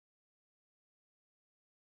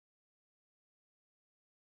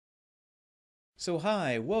So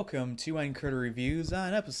hi, welcome to End Credit Reviews on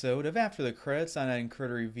an episode of After the Credits on End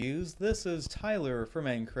Credit Reviews. This is Tyler from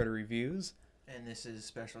End Credit Reviews. And this is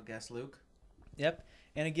special guest Luke. Yep,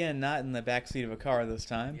 and again, not in the backseat of a car this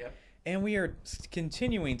time. Yep. And we are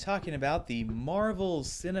continuing talking about the Marvel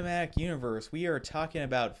Cinematic Universe. We are talking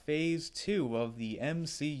about Phase 2 of the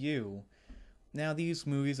MCU. Now, these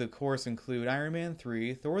movies, of course, include Iron Man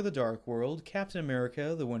 3, Thor the Dark World, Captain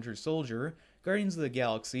America the Winter Soldier, Guardians of the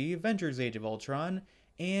Galaxy, Avengers Age of Ultron,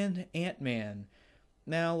 and Ant-Man.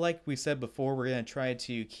 Now, like we said before, we're going to try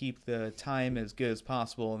to keep the time as good as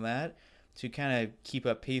possible in that, to kind of keep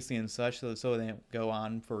up pacing and such so they don't go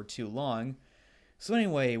on for too long. So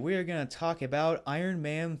anyway, we are going to talk about Iron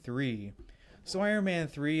Man 3. So Iron Man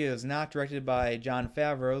 3 is not directed by Jon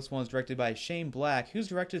Favreau. This one's directed by Shane Black, who's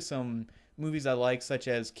directed some movies I like, such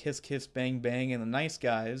as Kiss Kiss Bang Bang and The Nice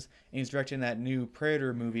Guys, and he's directing that new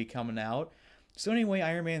Predator movie coming out. So anyway,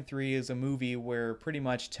 Iron Man 3 is a movie where pretty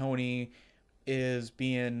much Tony is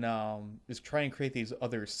trying to create these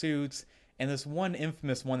other suits, and this one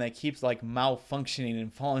infamous one that keeps like malfunctioning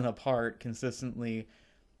and falling apart consistently.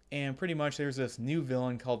 And pretty much there's this new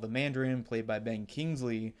villain called the Mandarin, played by Ben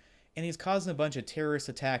Kingsley, and he's causing a bunch of terrorist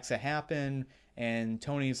attacks to happen, and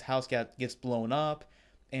Tony's house gets blown up.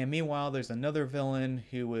 And meanwhile, there's another villain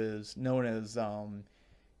who is known as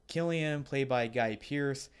Killian, played by Guy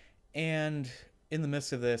Pearce. And in the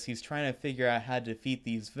midst of this, he's trying to figure out how to defeat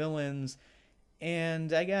these villains.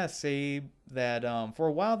 And I gotta say that for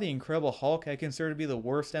a while, The Incredible Hulk I consider to be the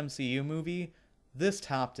worst MCU movie. This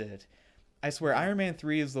topped it. I swear, Iron Man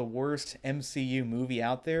 3 is the worst MCU movie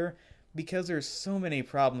out there because there's so many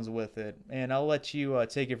problems with it. And I'll let you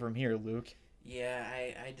take it from here, Luke. Yeah,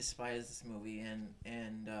 I despise this movie,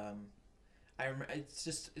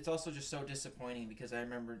 it's also just so disappointing because I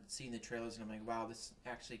remember seeing the trailers and I'm like, wow, this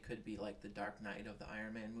actually could be like the Dark Knight of the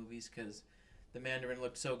Iron Man movies because the Mandarin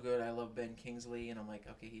looked so good. I love Ben Kingsley, and I'm like,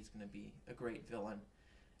 okay, he's gonna be a great villain.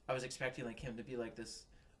 I was expecting like him to be like this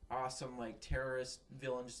awesome like terrorist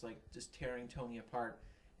villain, just tearing Tony apart,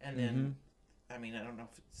 and then I mean, I don't know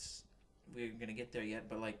if we're gonna get there yet,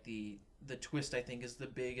 but like the twist I think is the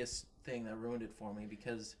biggest thing that ruined it for me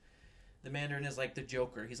because the Mandarin is like the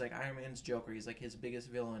Joker. He's like Iron Man's Joker. He's like his biggest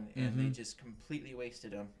villain, and they just completely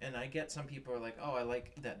wasted him. And I get some people are like, oh, I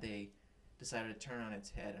like that they decided to turn on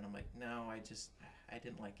its head, and I'm like, no, I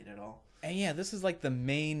didn't like it at all. And yeah, this is like the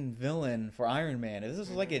main villain for Iron Man. If this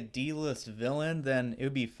was like a D-list villain, then it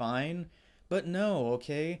would be fine. But no,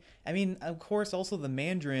 okay? I mean, of course, also the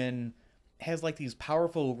Mandarin has like these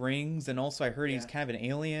powerful rings, and also I heard he's kind of an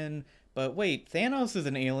alien. But wait, Thanos is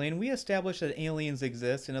an alien. We established that aliens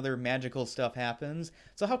exist and other magical stuff happens.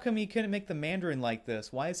 So how come he couldn't make the Mandarin like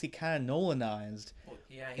this? Why is he kind of Nolanized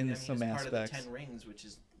in some aspects? Part of the Ten Rings, which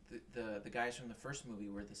is the guys from the first movie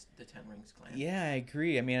were the Ten Rings clan. Yeah, I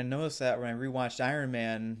agree. I mean, I noticed that when I rewatched Iron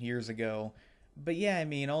Man years ago. But yeah, I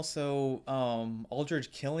mean, also,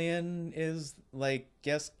 Aldrich Killian is, like,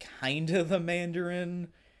 guess kind of the Mandarin.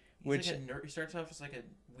 He's like a nerd. He starts off as like a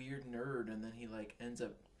weird nerd, and then he like ends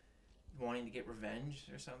up wanting to get revenge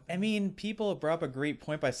or something. I mean, people have brought up a great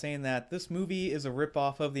point by saying that this movie is a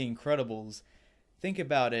ripoff of The Incredibles. Think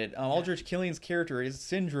about it. Aldrich Killian's character is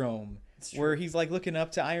Syndrome, where he's like looking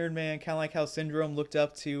up to Iron Man, kind of like how Syndrome looked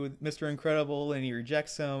up to Mr. Incredible, and he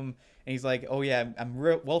rejects him, and he's like, oh yeah, I'm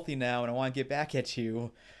wealthy now, and I want to get back at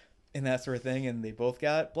you, and that sort of thing. And they both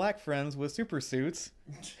got black friends with super suits.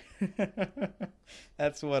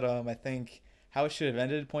 That's what I think how it should have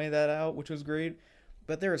ended, pointed that out, which was great.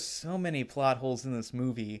 But there are so many plot holes in this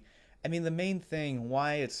movie. I mean, the main thing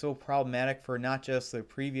why it's so problematic for not just the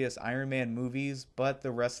previous Iron Man movies, but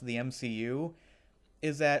the rest of the MCU,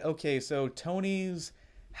 is that, okay, so Tony's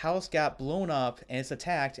house got blown up and it's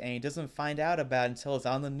attacked and he doesn't find out about it until it's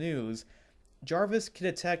on the news. Jarvis could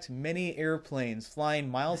detect many airplanes flying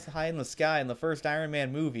miles high in the sky in the first Iron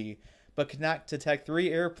Man movie, but could not detect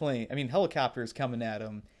helicopters coming at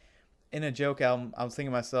him. In a joke, I was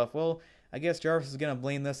thinking to myself, well, I guess Jarvis is going to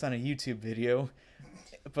blame this on a YouTube video.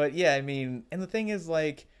 But yeah, I mean, and the thing is,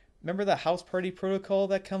 like, remember the house party protocol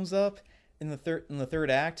that comes up in the third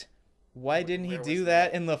act? Why didn't he do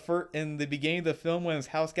that in the beginning of the film when his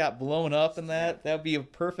house got blown up and that? That would be a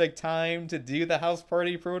perfect time to do the house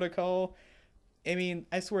party protocol. I mean,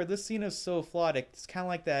 I swear, this scene is so flawed. It's kind of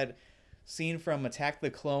like that scene from Attack the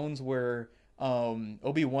Clones where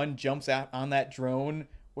Obi-Wan jumps out on that drone,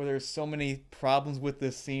 where there's so many problems with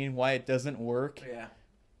this scene, why it doesn't work. Yeah.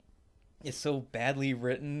 It's so badly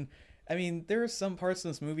written. I mean, there are some parts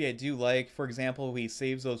in this movie I do like. For example, he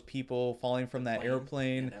saves those people falling from that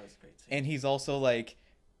airplane. Yeah, that was a great scene. And he's also, like,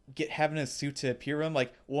 having his suit to appear him,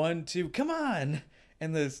 like, 1, 2, come on!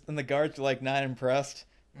 and the guards are like not impressed.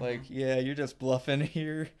 Like, Mm-hmm. yeah, you're just bluffing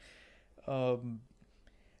here. Um,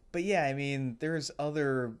 but yeah, I mean, there's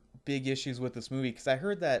other big issues with this movie because I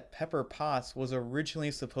heard that Pepper Potts was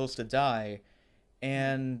originally supposed to die, Hmm.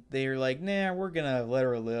 and they're like, nah, we're gonna let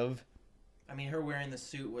her live. I mean, her wearing the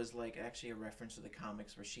suit was like actually a reference to the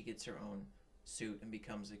comics where she gets her own suit and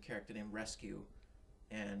becomes a character named Rescue.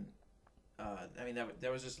 And I mean,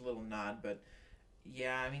 that was just a little nod, but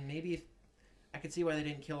yeah, I mean, maybe if, I could see why they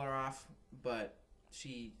didn't kill her off, but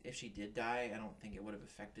if she did die, I don't think it would have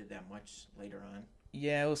affected that much later on.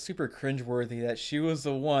 Yeah, it was super cringeworthy that she was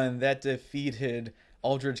the one that defeated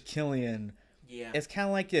Aldrich Killian. Yeah, It's kind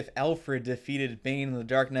of like if Alfred defeated Bane in The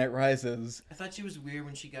Dark Knight Rises. I thought she was weird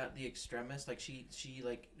when she got the extremis. Like she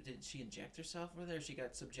like did she inject herself with her? She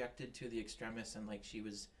got subjected to the extremis and like she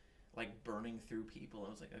was like burning through people. I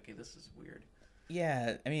was like, okay, this is weird.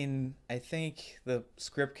 Yeah, I mean, I think the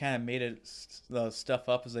script kind of made it the stuff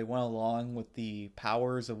up as they went along with the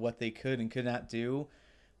powers of what they could and could not do.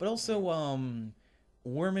 But Hmm. also,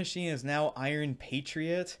 War Machine is now Iron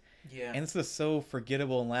Patriot, Yeah. and this is so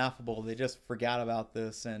forgettable and laughable. They just forgot about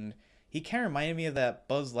this, and he kind of reminded me of that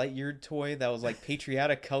Buzz Lightyear toy that was like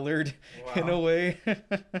patriotic colored in a Wow. way.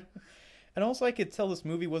 And also, I could tell this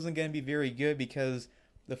movie wasn't going to be very good because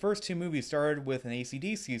the first two movies started with an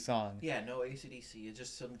AC/DC song. Yeah, no ACDC. It's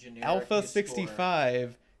just some generic Alpha new score.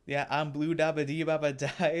 65. Yeah, I'm blue dabba dee baba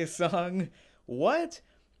die song. What?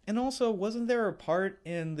 And also, wasn't there a part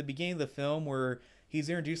in the beginning of the film where he's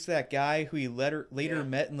introduced to that guy who he later Yeah,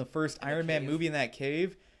 met in the first in the Iron Man cave. movie in that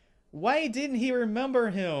cave? Why didn't he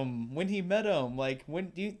remember him when he met him? Like,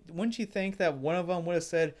 wouldn't you think that one of them would have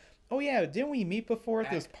said, "Oh yeah, didn't we meet before at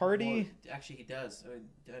this Well, party?" actually, he does.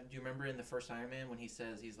 Do you remember in the first Iron Man when he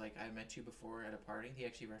says he's like, "I met you before at a party"? He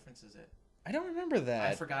actually references it. I don't remember I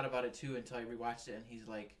that. forgot about it too until I rewatched it, and he's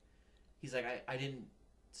like, I didn't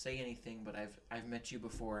say anything, but I've met you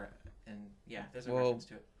before, and yeah, there's a Well, reference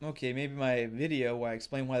to it. okay, maybe my video where I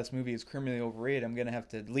explain why this movie is criminally overrated, I'm gonna have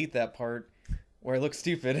to delete that part where I look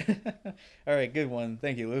stupid. All right, good one.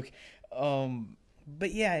 Thank you, Luke.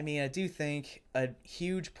 But yeah, I mean, I do think a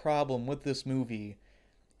huge problem with this movie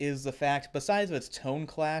is the fact, besides its tone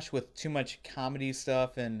clash with too much comedy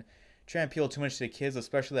stuff and trying to appeal too much to kids,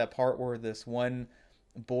 especially that part where this one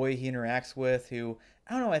boy he interacts with, who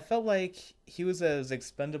I don't know, I felt like he was as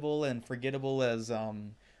expendable and forgettable as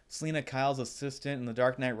Selena Kyle's assistant in The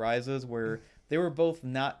Dark Knight Rises, where they were both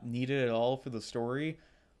not needed at all for the story.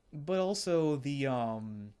 But also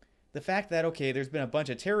the fact that okay, there's been a bunch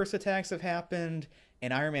of terrorist attacks have happened,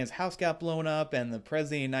 and Iron Man's house got blown up, and the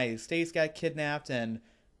president of the United States got kidnapped, and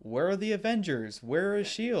where are the Avengers? Where is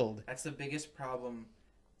That, Shield? that's the biggest problem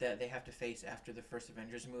that they have to face after the first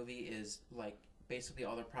Avengers movie is like basically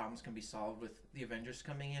all their problems can be solved with the Avengers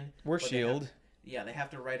coming in, Where's but they have Shield? yeah they have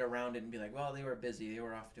to write around it and be like, well, they were busy, they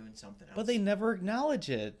were off doing something But they else. never acknowledge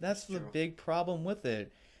it. That's That's the true. big problem with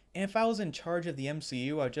it. And if I was in charge of the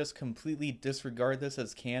MCU, I'd just completely disregard this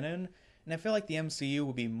as canon. And I feel like the MCU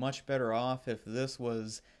would be much better off if this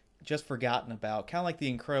was just forgotten about, kind of like the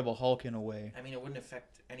Incredible Hulk in a way. I mean, it wouldn't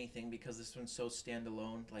affect anything because this one's so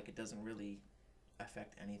standalone. Like it doesn't really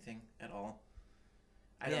affect anything at all.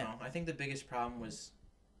 I don't Yeah. know. I think the biggest problem was,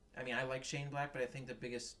 I mean, I like Shane Black, but I think the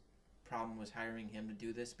biggest problem was hiring him to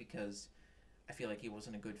do this because I feel like he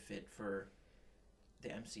wasn't a good fit for the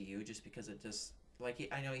MCU just because it just like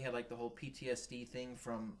I know he had like the whole PTSD thing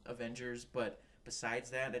from Avengers, but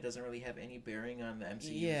besides that, it doesn't really have any bearing on the MCU as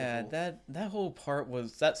a Yeah, whole. that whole part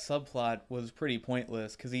was that subplot was pretty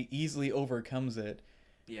pointless because he easily overcomes it.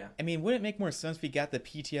 Yeah. I mean, wouldn't it make more sense if he got the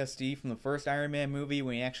PTSD from the first Iron Man movie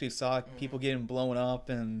when he actually saw Hmm. people getting blown up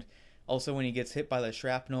and also when he gets hit by the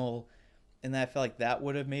shrapnel? And that I felt like that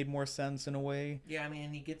would have made more sense in a way. Yeah, I mean,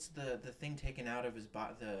 and he gets the thing taken out of his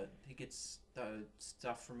body. He gets the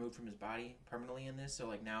stuff removed from his body permanently in this. So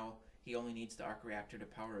like now he only needs the arc reactor to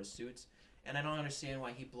power his suits. And I don't understand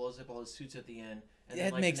why he blows up all his suits at the end. And then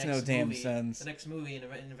It like makes no damn sense. the next movie in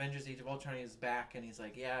Avengers: Age of Ultron, he's back and he's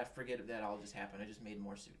like, yeah, forget that all just happened. I just made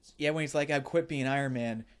more suits. Yeah, when he's like, I quit being Iron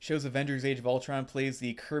Man, shows Avengers Age of Ultron, plays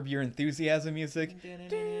the Curb Your Enthusiasm music.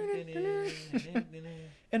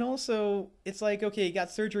 And also, it's like, okay, he got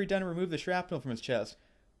surgery done to remove the shrapnel from his chest.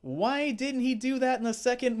 Why didn't he do that in the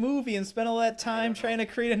second movie and spend all that I time don't know. trying to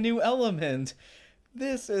create a new element?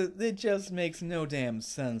 It just makes no damn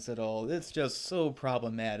sense at all. It's just so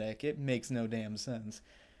problematic. It makes no damn sense.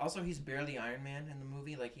 Also, he's barely Iron Man in the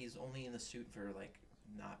movie. Like he's only in the suit for like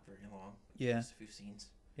not very long. Yeah, Just a few scenes.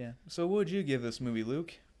 yeah. So what would you give this movie,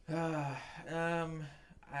 Luke? Uh, um,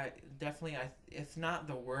 I definitely, if not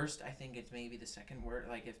the worst, I think it's maybe the second worst.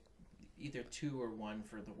 Like if either two or one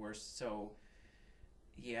for the worst. So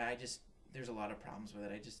yeah, there's a lot of problems with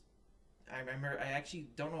it. I remember, I actually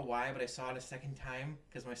don't know why, but I saw it a second time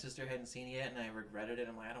because my sister hadn't seen it yet, and I regretted it.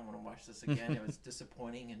 I'm like, I don't want to watch this again. It was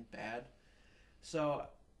disappointing and bad. So,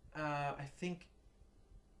 I think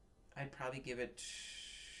I'd probably give it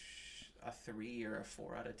a 3 or a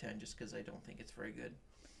 4 out of 10 just because I don't think it's very good.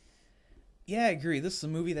 Yeah, I agree. This is a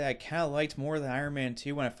movie that I kind of liked more than Iron Man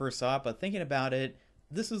 2 when I first saw it, but thinking about it,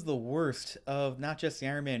 this is the worst of not just the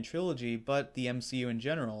Iron Man trilogy, but the MCU in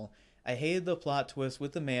general. I hated the plot twist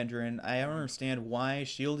with the Mandarin. I don't Mm-hmm. understand why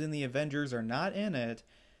S.H.I.E.L.D. and the Avengers are not in it.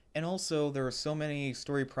 And also, there are so many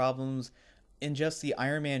story problems in just the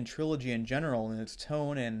Iron Man trilogy in general, in its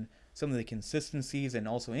tone and some of the consistencies and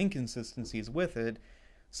also inconsistencies with it.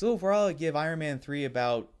 So overall, I give Iron Man 3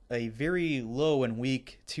 about a very low and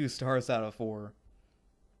weak 2 stars out of 4.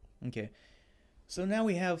 Okay. So now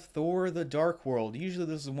we have Thor the Dark World. Usually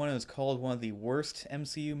this is one that's called one of the worst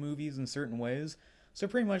MCU movies in certain ways. So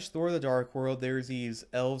pretty much Thor the Dark World, there's these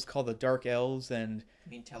elves called the Dark Elves, and I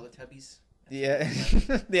mean, Teletubbies? That's what yeah,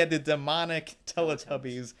 they're like. they had the demonic Teletubbies.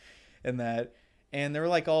 Teletubbies in that. And they're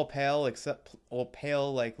like all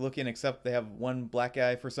pale like looking, except they have one black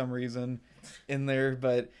guy for some reason in there.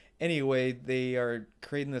 But anyway, they are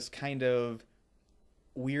creating this kind of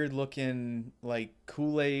weird looking, like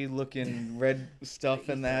Kool-Aid looking red stuff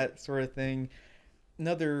The and ether. that sort of thing.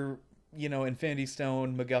 Another, Infinity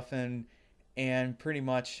Stone MacGuffin, and pretty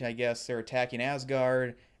much I guess they're attacking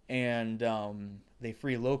Asgard, and they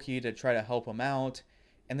free Loki to try to help him out.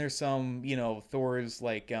 And there's some, Thor's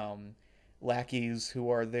like lackeys who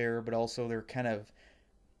are there, but also they're kind of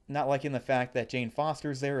not liking the fact that Jane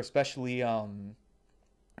Foster's there, especially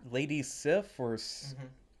Lady Sif Mm-hmm.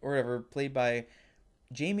 or whatever, played by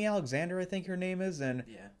Jamie Alexander, I think her name is, and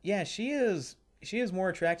Yeah, yeah, she is more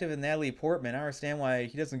attractive than Natalie Portman. I don't understand why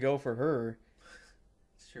he doesn't go for her.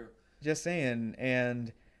 it's true. Just saying,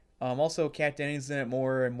 and also Kat Dennings in it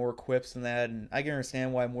more and more quips than that, and I can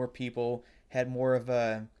understand why more people had more of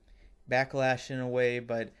a backlash in a way,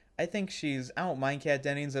 but I don't mind Kat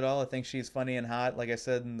Dennings at all. I think she's funny and hot, like I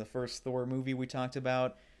said in the first Thor movie we talked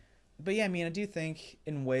about. But yeah, I mean, I do think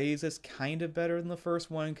in ways it's kind of better than the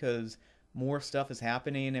first one because more stuff is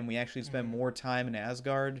happening and we actually spend Mm-hmm. more time in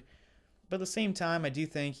Asgard. But at the same time, I do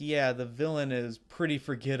think, yeah, the villain is pretty I think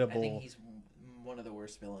forgettable. he's one of the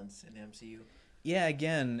worst villains in the MCU. Yeah,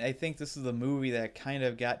 again, I think this is the movie that kind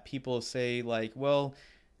of got people to say, like, well,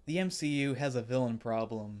 the MCU has a villain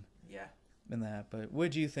problem Yeah, in that. But what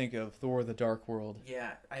did you think of Thor the Dark World?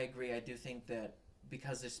 yeah, I agree. I do think that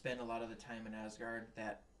because they spend a lot of the time in Asgard,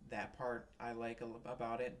 that part I like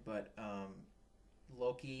about it. But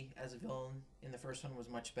Loki as a villain in the first one was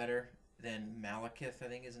much better than Malekith. I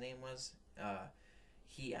think his name was.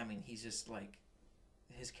 I mean, he's just like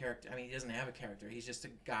his character. I mean, he doesn't have a character. He's just a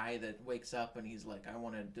guy that wakes up and he's like, I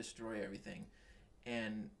want to destroy everything.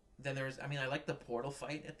 And then I mean, I like the portal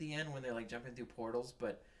fight at the end when they're like jumping through portals,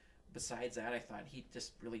 but besides that, I thought he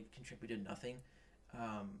just really contributed nothing.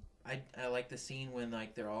 I like the scene when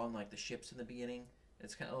like they're all in like the ships in the beginning.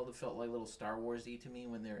 It's kind of felt like a little Star Wars-y to me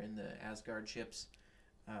when they're in the Asgard ships.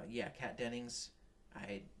 Yeah, Kat Dennings,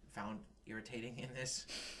 I found irritating in this.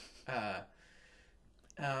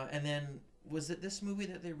 Uh, and then was it this movie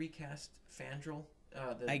that they recast Fandral?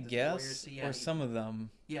 I The Warriors. guess, So, or some of them.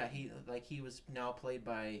 yeah, he was now played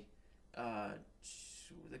by uh,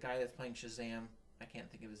 the guy that's playing Shazam. I can't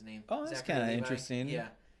think of his name. Oh, that's Zachary kind of Levi. interesting. Yeah,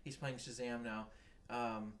 he's playing Shazam now.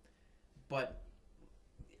 Um, but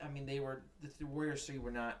I mean, the Warriors 3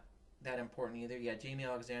 were not that important either. Yeah, Jamie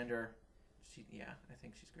Alexander. I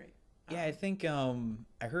think she's great. Yeah, I think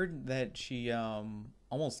I heard that she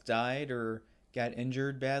almost died or got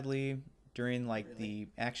injured badly during like Really.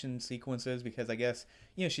 the action sequences because I guess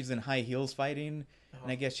she's in high heels fighting, and Oh,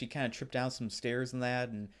 I guess she kind of tripped down some stairs and that.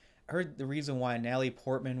 And I heard the reason why Natalie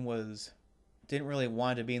Portman was didn't really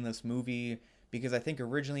want to be in this movie because I think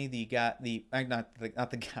originally not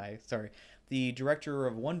the guy, sorry, the director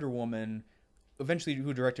of Wonder Woman, eventually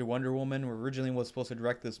who directed Wonder Woman, originally was supposed to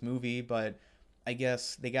direct this movie, but I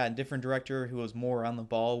guess they got a different director who was more on the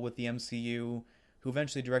ball with the MCU, who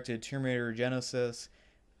eventually directed Terminator Genesis,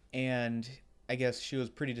 and I guess she was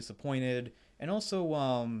pretty disappointed. And also,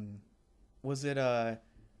 was it I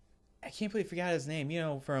can't believe I forgot his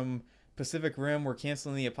name. From Pacific Rim, we're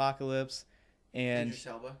canceling the apocalypse, and Idris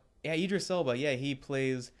Elba. yeah, Idris Elba. Yeah, he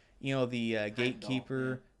plays the Heimdall. Yeah.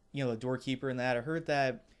 gatekeeper, the doorkeeper, and that. I heard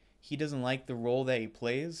that he doesn't like the role that he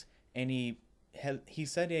plays, and he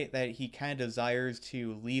said that he kind of desires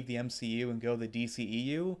to leave the MCU and go the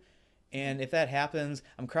DCEU. And if that happens,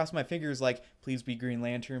 I'm crossing my fingers like, please be Green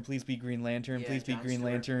Lantern, please be Green Lantern, Yeah, please be Jon Green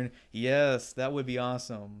Stewart. Lantern. Yes, that would be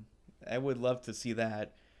awesome. I would love to see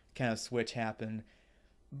that kind of switch happen.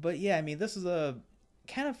 But yeah, I mean, this is a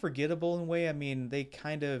kind of forgettable in a way. I mean, they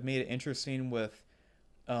kind of made it interesting with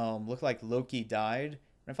looked like Loki died.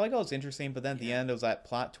 And I felt like it was interesting, but then at the Yeah. end it was that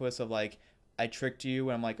plot twist of like I tricked you,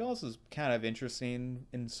 and I'm like, oh, this is kind of interesting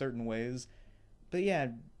in certain ways. But yeah,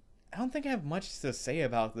 I don't think I have much to say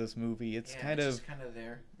about this movie. It's Yeah, kind it's of just kind of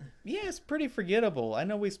there. yeah, it's pretty forgettable. I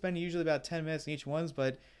know we spend usually about 10 minutes in each one's,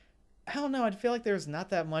 but I don't know. I feel like there's not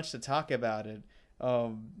that much to talk about it.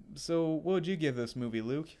 So what would you give this movie,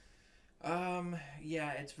 Luke?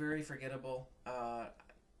 Yeah, it's very forgettable.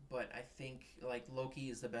 But I think like Loki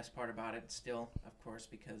is the best part about it still, of course,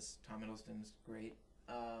 because Tom Hiddleston's great.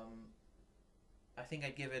 I think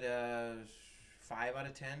I'd give it a 5 out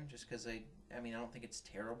of 10, just because I mean, I don't think it's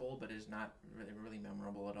terrible, but it's not really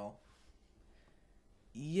memorable at all.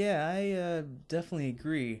 Yeah, I definitely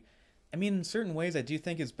agree. I mean, in certain ways, I do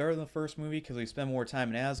think it's better than the first movie because we spend more time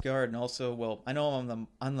in Asgard, and also, well, I know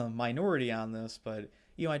I'm the minority on this, but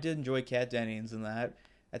I did enjoy Kat Dennings in that.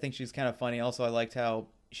 I think she's kind of funny. Also, I liked how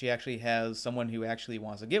she actually has someone who actually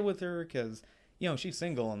wants to get with her because she's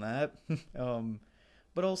single in that. um,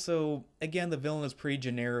 but also, again, the villain is pretty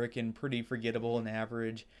generic and pretty forgettable and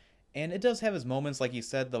average. And it does have its moments, like you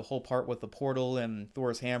said, the whole part with the portal and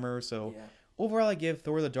Thor's hammer. So Yeah. overall, I give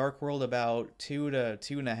Thor: The Dark World about 2 to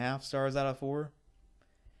 2.5 stars out of 4.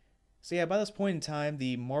 So yeah, by this point in time,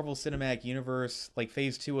 the Marvel Cinematic Universe, like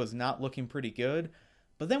Phase 2, was not looking pretty good.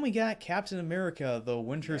 But then we got Captain America, the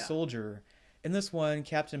Winter Yeah. Soldier. In this one,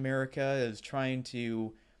 Captain America is trying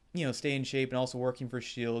to, stay in shape and also working for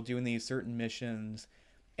S.H.I.E.L.D., doing these certain missions.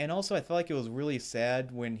 And also, I felt like it was really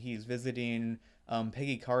sad when he's visiting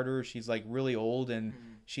Peggy Carter. She's like really old and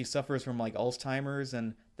Mhm. she suffers from like Alzheimer's.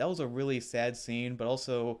 And that was a really sad scene. But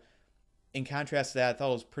also, in contrast to that, I thought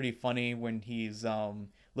it was pretty funny when he's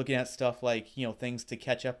looking at stuff like things to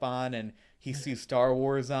catch up on, and he sees Star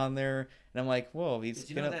Wars on there, and I'm like, whoa, he's Did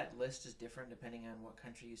you know gonna. that list is different depending on what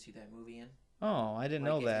country you see that movie in? Oh, I didn't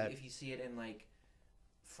Like know that. if you see it in like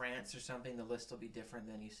France or something, the list will be different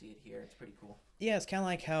than you see it here. It's pretty cool. Yeah, it's kind of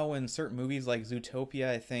like how in certain movies like Zootopia,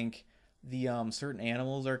 I think the certain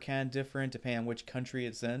animals are kind of different depending on which country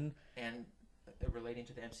it's in. And relating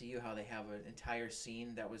to the MCU, how they have an entire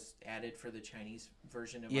scene that was added for the Chinese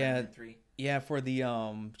version of Iron Yeah, Man 3. yeah, for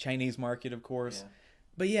the Chinese market, of course. Yeah.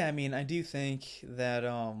 But yeah, I mean, I do think that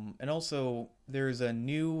and also there's a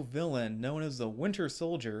new villain known as the Winter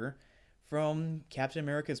Soldier from Captain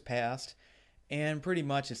America's past, and pretty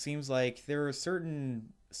much it seems like there are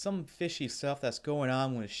certain some fishy stuff that's going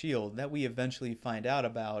on with Shield that we eventually find out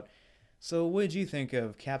about. So, what did you think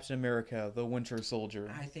of Captain America: The Winter Soldier?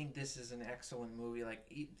 I think this is an excellent movie. Like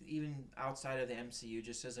even outside of the MCU,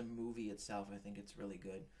 just as a movie itself, I think it's really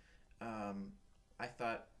good. I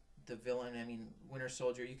thought the villain. I mean, Winter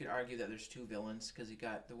Soldier. You could argue that there's two villains because you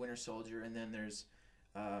got the Winter Soldier, and then there's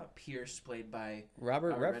Pierce, played by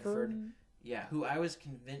Robert Redford. Redford? Yeah, who I was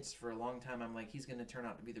convinced for a long time. I'm like, he's gonna turn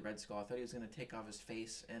out to be the Red Skull. I thought he was gonna take off his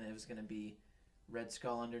face and it was gonna be Red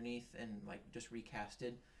Skull underneath and like just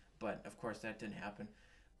recasted. But of course that didn't happen.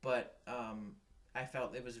 But I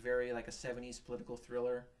felt it was very like a '70s political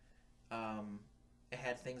thriller. It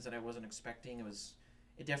had things that I wasn't expecting.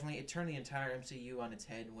 It definitely it turned the entire MCU on its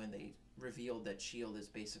head when they revealed that Shield is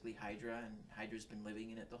basically Hydra and Hydra's been living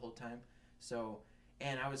in it the whole time. So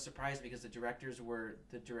and I was surprised because the directors were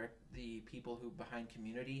the people who behind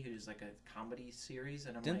Community, who's like a comedy series,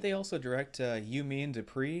 and I'm Didn't like, they also direct You, Me, and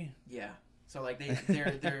Dupree? yeah. So like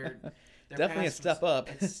they're Definitely a step up.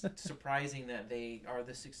 It's surprising that they are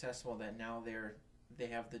this successful that now they're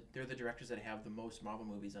the directors that have the most Marvel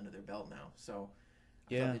movies under their belt now. So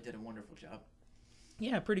I Yeah. thought they did a wonderful job.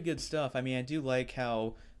 Yeah, pretty good stuff. I mean, I do like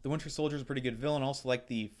how the Winter Soldier is a pretty good villain. Also, like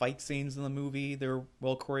the fight scenes in the movie; they're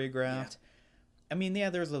well choreographed. I mean, yeah,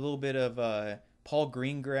 there's a little bit of Paul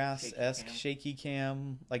Greengrass-esque shaky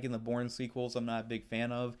cam, like in the Bourne sequels. I'm not a big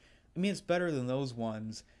fan of. I mean, it's better than those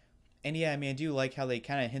ones. And yeah, I mean, I do like how they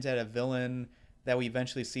kind of hint at a villain that we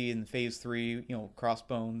eventually see in Phase 3.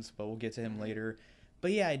 Crossbones, but we'll get to him later.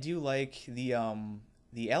 But yeah, I do like the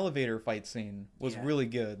elevator fight scene was Yeah. really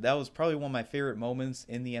good. That was probably one of my favorite moments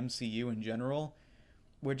in the MCU in general.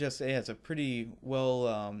 It's a pretty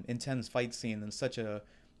well intense fight scene in such a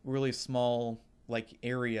really small like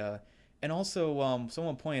area. And also,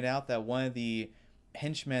 someone pointed out that one of the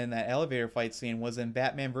henchmen in that elevator fight scene was in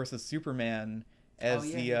Batman versus Superman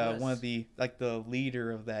as yeah, the he was. one of the like the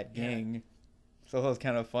leader of that Yeah. gang. So that was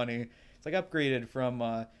kind of funny. It's like upgraded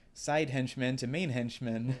from side henchman to main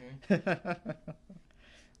henchman.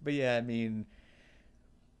 But yeah, I mean,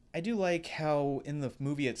 I do like how in the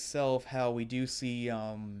movie itself, how we do see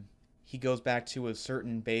he goes back to a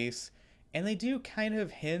certain base, and they do kind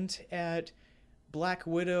of hint at Black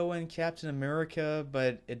Widow and Captain America,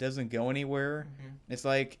 but it doesn't go anywhere. Mm-hmm. It's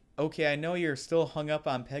like, okay, I know you're still hung up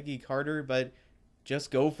on Peggy Carter, but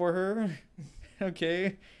just go for her.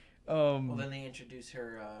 Okay. Well, then they introduce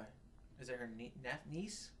her. Is it her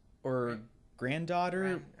niece Or right?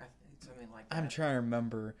 granddaughter? Something like that. I'm trying to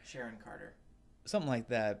remember. Sharon Carter. Something like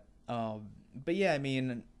that. But yeah, I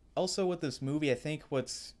mean, also with this movie, I think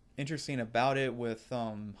what's interesting about it with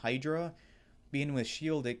Hydra being with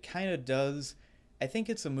Shield, it kind of does. I think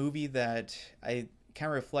it's a movie that I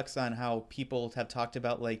kind of reflects on how people have talked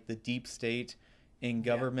about like the deep state in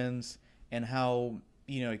governments and how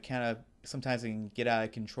it kind of sometimes it can get out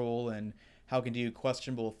of control and how it can do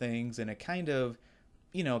questionable things, and it kind of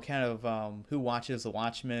who watches the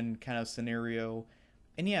Watchmen kind of scenario.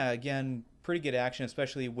 And yeah, again, pretty good action,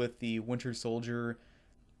 especially with the Winter Soldier.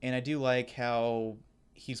 And I do like how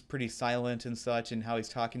he's pretty silent and such, and how he's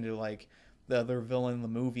talking to like the other villain in the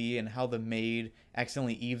movie, and how the maid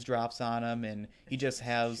accidentally eavesdrops on him, and he just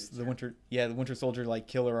has the Winter Soldier like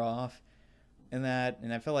kill her off, and that.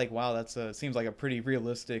 And I feel like, wow, seems like a pretty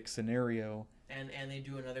realistic scenario. And they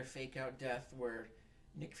do another fake out death where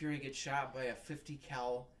Nick Fury gets shot by a 50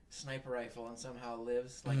 cal sniper rifle and somehow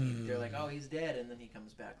lives. Like they're like, oh, he's dead, and then he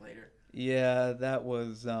comes back later. Yeah, that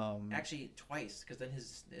was actually twice, because then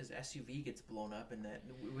his SUV gets blown up, and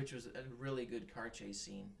which was a really good car chase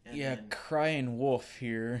scene. And then, crying wolf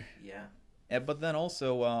here. Yeah. But then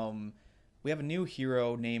also we have a new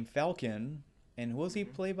hero named Falcon, and who was he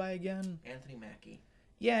played by again? Anthony Mackie.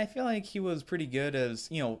 Yeah, I feel like he was pretty good as,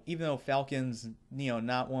 even though Falcon's,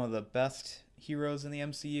 not one of the best heroes in the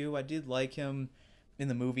MCU, I did like him in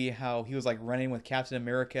the movie, how he was like running with Captain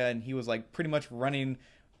America, and he was like pretty much running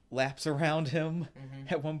laps around him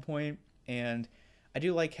at one point. And I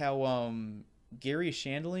do like how Gary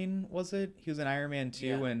Shandling, was it? He was in Iron Man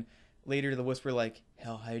 2, and later the whisper like,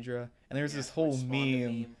 Hell Hydra. And there's this whole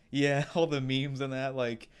meme. Yeah, all the memes in that,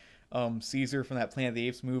 like Caesar from that Planet of the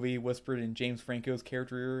Apes movie whispered in James Franco's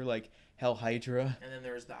character like, Hell Hydra. And then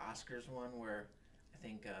there was the Oscars one where I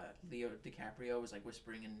think Leo DiCaprio was like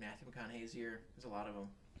whispering in Matthew McConaughey's ear. There's a lot of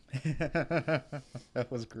them.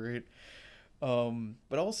 That was great.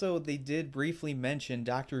 But also they did briefly mention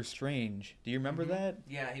Doctor Strange. Do you remember that?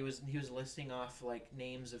 Yeah, he was listing off like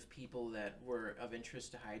names of people that were of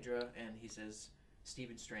interest to Hydra, and he says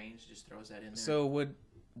Stephen Strange, just throws that in there. So would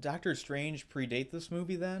Doctor Strange predate this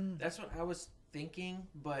movie then? That's what I was thinking,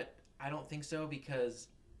 but I don't think so, because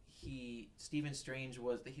Stephen Strange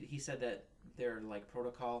he said that their like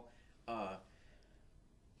protocol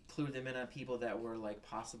clued them in on people that were like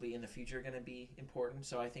possibly in the future going to be important.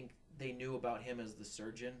 So I think they knew about him as the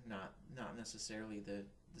surgeon, not necessarily the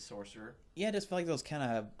sorcerer. Yeah, I just felt like that was kind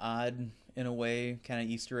of odd in a way, kind of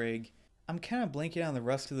Easter egg. I'm kind of blanking on the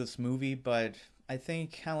rest of this movie, but I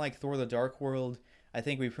think kind of like Thor: The Dark World, I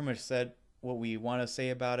think we pretty much said what we want to say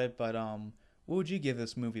about it. But what would you give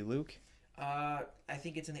this movie, Luke? I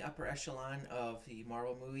think it's in the upper echelon of the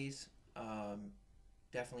Marvel movies.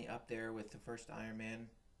 Definitely up there with the first Iron Man,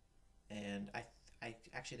 and I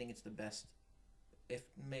actually think it's the best, if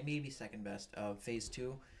maybe second best of Phase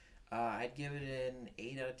 2. I'd give it an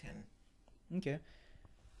 8 out of 10. Okay.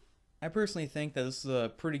 I personally think that this is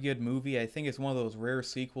a pretty good movie. I think it's one of those rare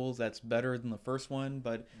sequels that's better than the first one,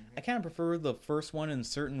 but I kind of prefer the first one in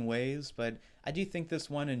certain ways, but I do think this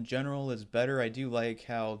one in general is better. I do like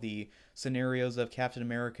how the scenarios of Captain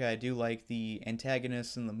America, I do like the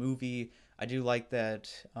antagonists in the movie, I do like that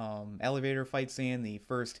elevator fight scene, the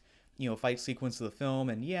first fight sequence of the film,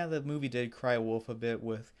 and yeah, the movie did cry wolf a bit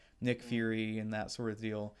with Nick Fury and that sort of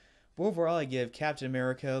deal. But overall, I give Captain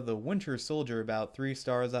America: The Winter Soldier about 3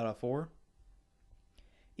 stars out of 4.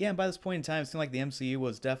 Yeah, and by this point in time, it seemed like the MCU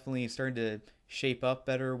was definitely starting to shape up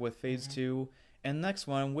better with Phase 2. And the next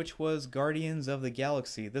one, which was Guardians of the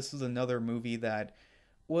Galaxy. This is another movie that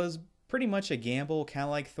was pretty much a gamble, kind of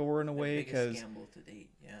like Thor in a way. Biggest gamble to date,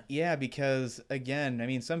 yeah. Yeah, because, again, I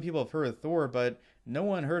mean, some people have heard of Thor, but no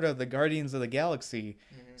one heard of the Guardians of the Galaxy.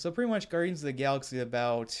 So pretty much Guardians of the Galaxy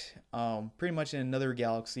about, pretty much in another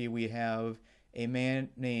galaxy, we have a man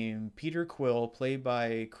named Peter Quill, played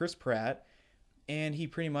by Chris Pratt, and he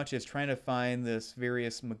pretty much is trying to find this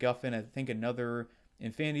various MacGuffin, I think another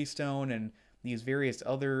Infinity Stone, and these various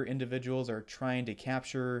other individuals are trying to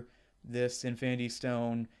capture this Infinity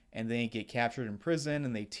Stone, and they get captured in prison,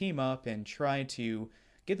 and they team up and try to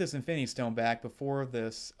get this Infinity Stone back before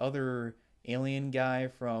this other alien guy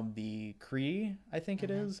from the Kree, I think it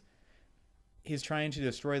is. He's trying to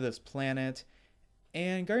destroy this planet.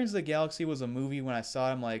 And Guardians of the Galaxy was a movie when I saw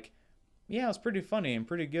it, I'm like, yeah, it was pretty funny and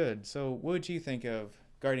pretty good. So what did you think of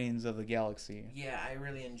Guardians of the Galaxy. Yeah, I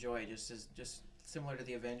really enjoy it. Just similar to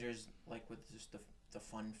the Avengers, like with just the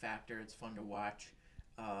fun factor. It's fun to watch.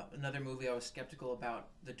 Another movie I was skeptical about,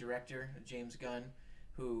 the director James Gunn,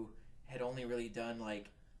 who had only really done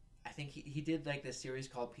like, I think he did like this series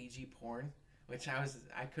called PG Porn, which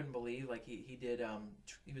I couldn't believe. Like he did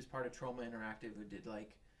he was part of Troma Interactive, who did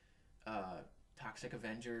like Toxic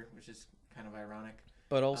Avenger, which is kind of ironic.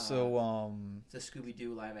 But also, the Scooby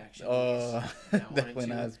Doo live action movies. definitely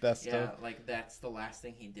not his best Yeah, stuff. like that's the last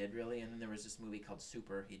thing he did really. And then there was this movie called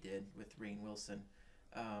Super he did with Rainn Wilson.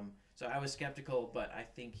 So I was skeptical, but I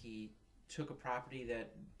think he took a property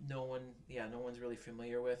that no one's really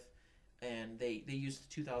familiar with, and they used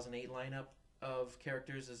the 2008 lineup of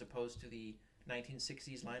characters as opposed to the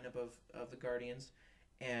 1960s lineup of the Guardians,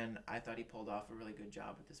 and I thought he pulled off a really good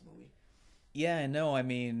job with this movie. Yeah, no, I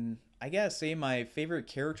mean, I gotta say my favorite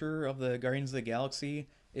character of the Guardians of the Galaxy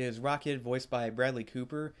is Rocket, voiced by Bradley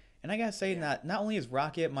Cooper. And I gotta say, Yeah. not only is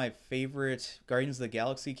Rocket my favorite Guardians of the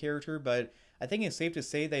Galaxy character, but I think it's safe to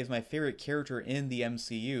say that he's my favorite character in the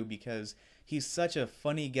MCU because he's such a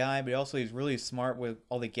funny guy, but also he's really smart with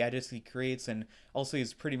all the gadgets he creates, and also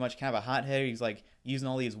he's pretty much kind of a hothead. He's like using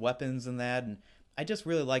all these weapons and that, and I just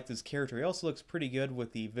really like this character. He also looks pretty good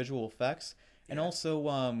with the visual effects. And Yeah.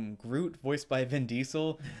 also, Groot, voiced by Vin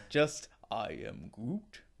Diesel, just, I am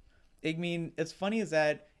Groot. I mean, it's funny is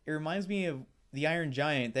that it reminds me of the Iron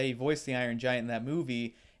Giant, that he voiced the Iron Giant in that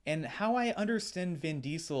movie, and how I understand Vin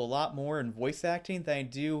Diesel a lot more in voice acting than I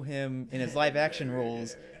do him in his live action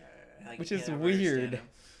roles, Like, which you is can't ever weird. understand him.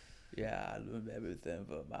 Yeah, I love everything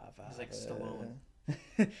for my father. He's like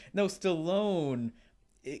Stallone. No, Stallone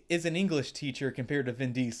is an English teacher compared to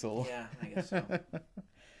Vin Diesel. Yeah, I guess so.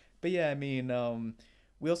 But yeah, I mean,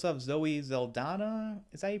 we also have Zoe Zeldana.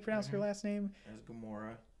 Is that how you pronounce her last name? There's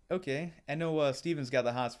Gamora. Okay, I know Steven's got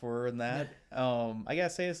the hots for her in that. I gotta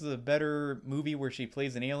say this is a better movie where she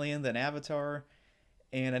plays an alien than Avatar,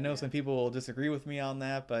 and I know some people will disagree with me on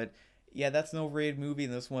that, but yeah, that's an overrated movie,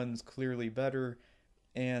 and this one's clearly better.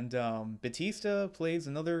 And Batista plays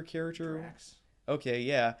another character. Drax. Okay,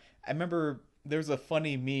 yeah, I remember there's a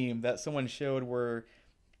funny meme that someone showed where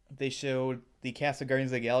they showed the cast of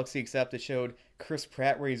Guardians of the Galaxy, except it showed Chris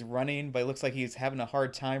Pratt where he's running, but it looks like he's having a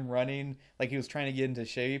hard time running, like he was trying to get into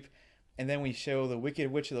shape. And then we show the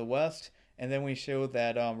Wicked Witch of the West, and then we show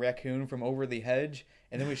that raccoon from Over the Hedge,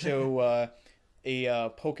 and then we show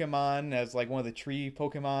a Pokemon as like one of the tree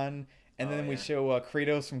Pokemon, and then we show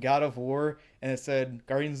Kratos from God of War, and it said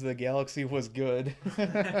Guardians of the Galaxy was good.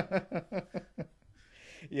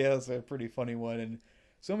 Yeah, it's a pretty funny one, and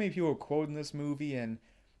so many people were quoting this movie, and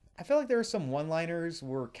I feel like there are some one-liners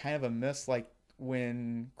were kind of a miss, like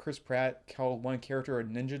when Chris Pratt called one character a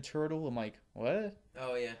Ninja Turtle. I'm like, what?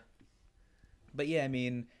 Oh yeah. But yeah, I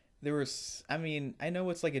mean, I know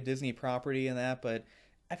it's like a Disney property and that, but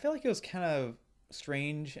I feel like it was kind of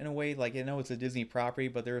strange in a way. Like, I know it's a Disney property,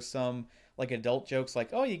 but there's some like adult jokes like,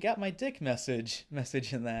 "Oh, you got my dick message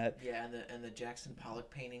in that." Yeah, and the Jackson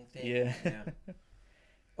Pollock painting thing. Yeah.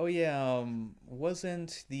 Oh yeah,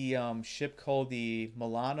 wasn't the ship called the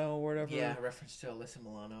Milano or whatever? Yeah, reference to Alyssa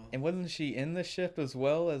Milano. And wasn't she in the ship as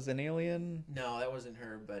well as an alien? No, that wasn't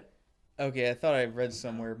her, but Okay, I thought I read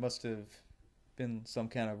somewhere. It must have been some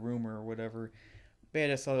kind of rumor or whatever. But yeah, I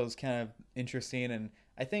just thought it was kind of interesting, and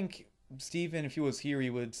I think Steven, if he was here, he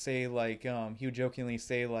would say like, he would jokingly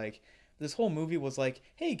say like, this whole movie was like,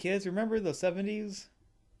 "Hey kids, remember the '70s?"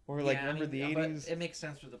 Or like, remember the '80s? But it makes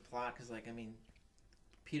sense with the plot because, like, I mean,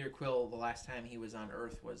 Peter Quill, the last time he was on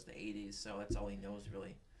Earth was the '80s, so that's all he knows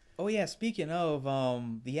really. Oh yeah, speaking of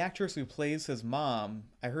the actress who plays his mom,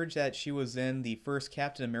 I heard that she was in the first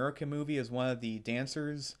Captain America movie as one of the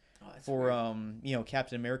dancers for weird.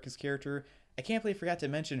 Captain America's character. I can't believe I forgot to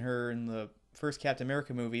mention her in the first Captain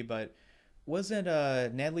America movie, but wasn't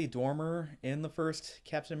Natalie Dormer in the first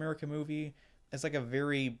Captain America movie? It's like a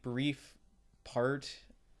very brief part,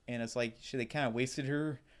 and it's like they kind of wasted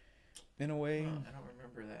her in a way. I don't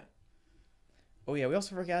remember that. Oh yeah, we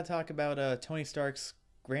also forgot to talk about Tony Stark's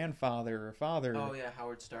grandfather or father. Oh yeah,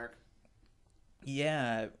 Howard Stark.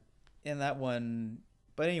 Yeah, in that one.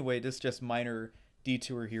 But anyway, this is just minor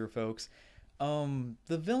detour here, folks. The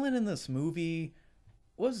villain in this movie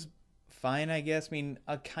was fine, I guess. I mean,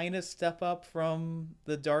 a kind of step up from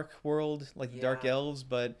the Dark World, like the Dark Elves,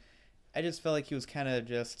 but I just felt like he was kind of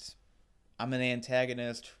just, I'm an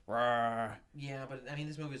antagonist. Rawr. Yeah, but I mean,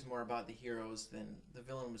 this movie is more about the heroes than the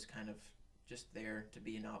villain was kind of just there to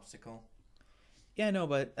be an obstacle. Yeah, no,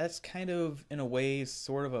 but that's kind of, in a way,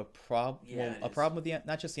 sort of a problem. Yeah, well, a problem with the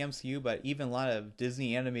not just the MCU, but even a lot of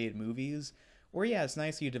Disney animated movies. Where yeah, it's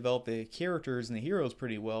nice you develop the characters and the heroes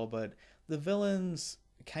pretty well, but the villains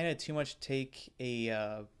kind of too much take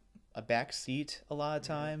a back seat a lot of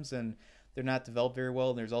Mm-hmm. times, and they're not developed very well.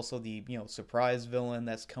 And there's also the surprise villain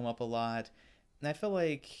that's come up a lot, and I feel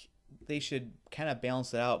like they should kind of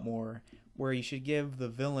balance it out more, where you should give the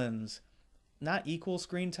villains not equal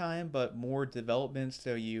screen time, but more development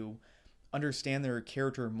so you understand their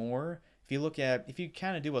character more. If you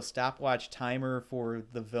kind of do a stopwatch timer for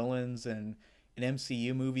the villains in an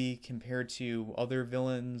MCU movie compared to other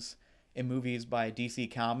villains in movies by DC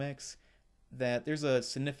Comics, that there's a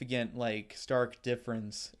significant like stark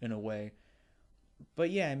difference in a way.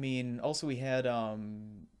 But yeah, I mean, also we had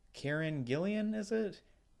Karen Gillian, is it?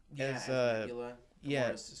 Yeah, As as Nebula, yeah,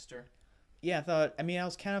 Gamora's sister. yeah, I mean, I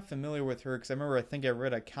was kind of familiar with her because I think I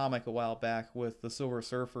read a comic a while back with the Silver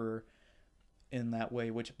Surfer in that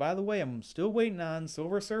way, which by the way, I'm still waiting on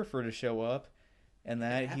Silver Surfer to show up, and It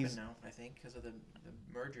that happened he's now, I think, because of the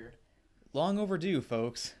merger. long overdue,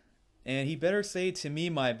 folks. And he better say to me,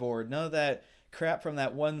 my board. None of that crap from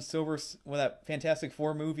that that Fantastic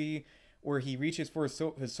Four movie where he reaches for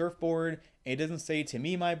his surfboard and he doesn't say to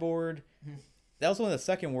me, my board. That was one of the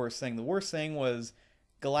second worst thing. The worst thing was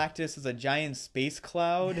Galactus is a giant space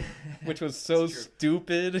cloud, which was so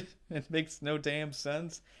stupid. It makes no damn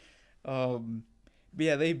sense. But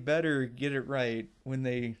yeah, they better get it right when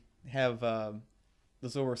they have the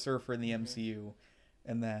Silver Surfer in the MCU,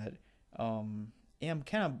 and that. Yeah, I'm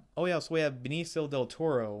kind of. Oh yeah, so we have Benicio del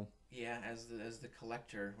Toro. Yeah, as the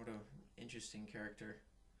collector. What a interesting character.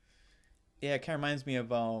 Yeah, it kind of reminds me of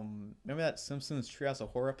remember that Simpsons Treehouse of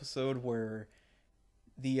Horror episode where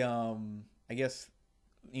the I guess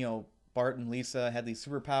Bart and Lisa had these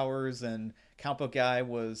superpowers and comic book guy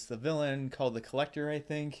was the villain called the Collector, I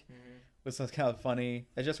think, Mm-hmm. which was kind of funny.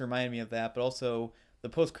 It just reminded me of that, but also the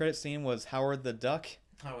post credit scene was Howard the Duck.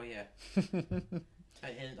 Oh yeah,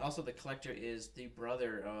 and also the collector is the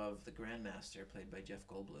brother of the Grandmaster, played by Jeff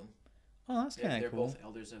Goldblum. Oh, that's kind They're of cool. both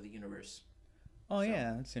elders of the universe. Oh So,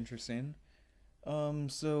 yeah, that's interesting.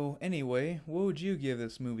 So anyway, what would you give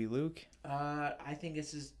this movie, Luke? I think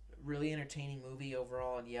this is really entertaining movie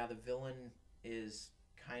overall, and yeah, the villain is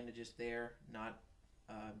kind of just there, not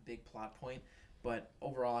a big plot point, but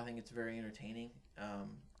overall, I think it's very entertaining.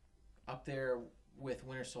 Up there with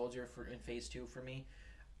Winter Soldier for in Phase 2 for me.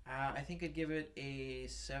 I think I'd give it a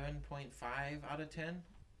 7.5 out of 10,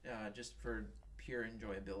 just for pure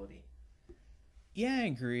enjoyability. Yeah, I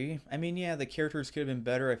agree. I mean, yeah, the characters could have been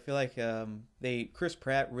better. I feel like they Chris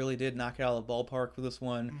Pratt really did knock it out of the ballpark for this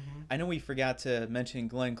one. Mm-hmm. I know we forgot to mention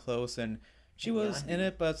Glenn Close, and she was in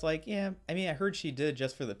it, but it's like, yeah, I mean, I heard she did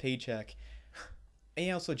just for the paycheck.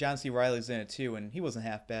 And also John C. Riley's in it too, and he wasn't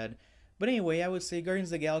half bad. But anyway, I would say Guardians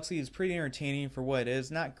of the Galaxy is pretty entertaining for what it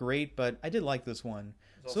is. Not great, but I did like this one.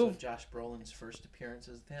 It's So, also Josh Brolin's first appearance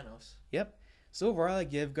as Thanos. yep. So overall, I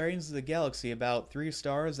give Guardians of the Galaxy about 3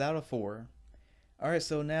 stars out of 4. All right,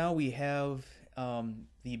 so now we have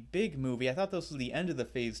the big movie. I thought this was the end of the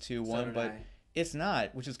Phase 2 So one, did but I. it's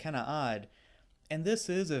not, which is kind of odd. And this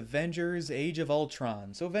is Avengers Age of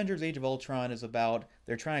Ultron. So Avengers Age of Ultron is about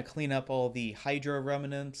they're trying to clean up all the Hydra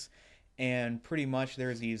remnants, and pretty much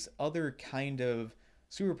there's these other kind of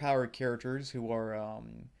superpowered characters who are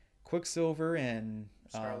Quicksilver and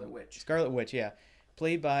Scarlet Witch. Scarlet Witch, yeah.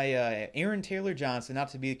 Played by Aaron Taylor Johnson, not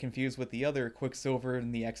to be confused with the other Quicksilver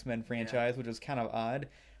in the X-Men franchise, which is kind of odd.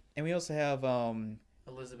 And we also have,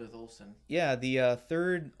 Elizabeth Olsen. yeah, the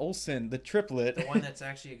third Olsen, the triplet. The one that's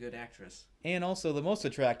actually a good actress. And also the most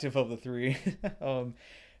attractive of the three.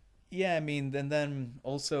 Yeah, I mean, and then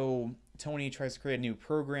also Tony tries to create a new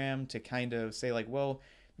program to kind of say, like, well,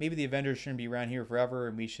 maybe the Avengers shouldn't be around here forever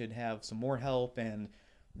and we should have some more help. And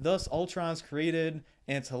thus, Ultron's created,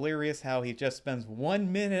 and it's hilarious how he just spends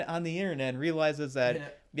 1 minute on the internet and realizes that, Yeah.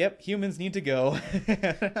 yep, humans need to go.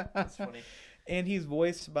 That's funny. And he's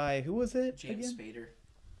voiced by, who was it? James again? Spader.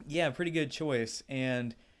 Yeah, pretty good choice.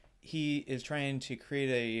 And he is trying to create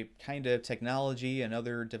a kind of technology and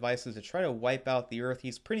other devices to try to wipe out the Earth.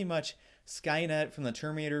 He's pretty much Skynet from the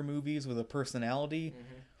Terminator movies with a personality.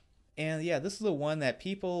 Mm-hmm. And yeah, this is the one that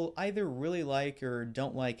people either really like or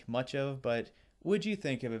don't like much of. But what'd you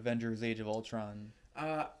think of Avengers Age of Ultron?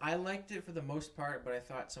 I liked it for the most part, but I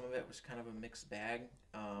thought some of it was kind of a mixed bag.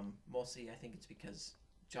 Mostly, I think it's because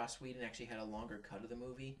Joss Whedon actually had a longer cut of the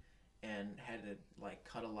movie and had to like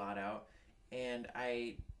cut a lot out. And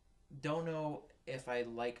I don't know if I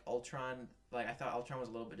like Ultron. Like I thought Ultron was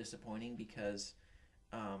a little bit disappointing because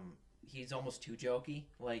he's almost too jokey.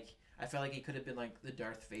 Like I felt like he could have been like the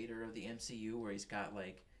Darth Vader of the MCU, where he's got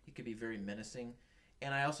like he could be very menacing.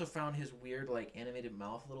 And I also found his weird like animated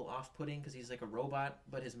mouth a little off-putting because he's like a robot,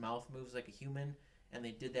 but his mouth moves like a human, and they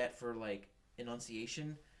did that for like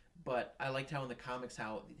enunciation. But I liked how in the comics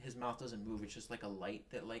how his mouth doesn't move; it's just like a light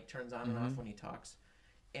that like turns on and Mm-hmm. off when he talks.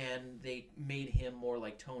 And they made him more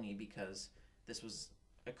like Tony because this was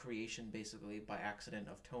a creation basically by accident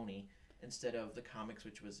of Tony instead of the comics,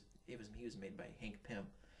 which was he was made by Hank Pym.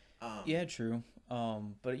 Yeah, true.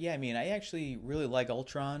 But yeah, I mean, I actually really like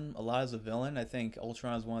Ultron a lot as a villain. I think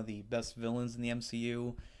Ultron is one of the best villains in the MCU.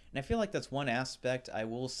 And I feel like that's one aspect I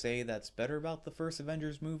will say that's better about the first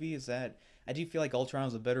Avengers movie is that I do feel like Ultron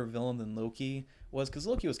was a better villain than Loki was because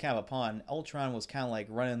Loki was kind of a pawn. Ultron was kind of like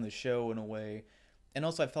running the show in a way. And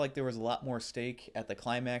also, I felt like there was a lot more stake at the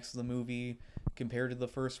climax of the movie compared to the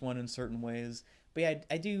first one in certain ways. But yeah,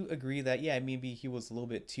 I do agree that, yeah, maybe he was a little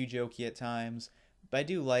bit too jokey at times. But I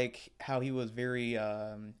do like how he was very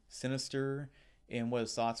sinister in what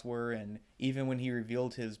his thoughts were. And even when he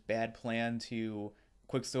revealed his bad plan to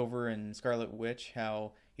Quicksilver and Scarlet Witch,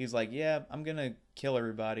 how he's like, yeah, I'm going to kill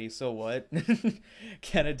everybody. So what?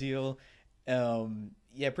 Kind of deal.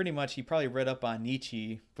 Yeah, pretty much. He probably read up on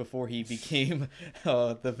Nietzsche before he became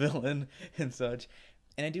the villain and such.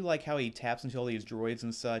 And I do like how he taps into all these droids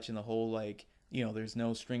and such, and the whole like, there's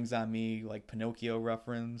no strings on me, like Pinocchio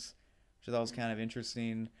reference, which I thought was kind of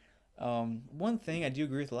interesting. One thing I do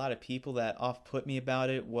agree with a lot of people that off put me about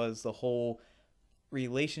it was the whole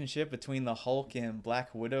relationship between the Hulk and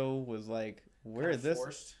Black Widow was like, Kind of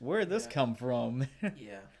forced. where did this Yeah. come from?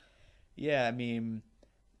 Yeah. Yeah, I mean,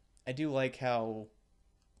 I do like how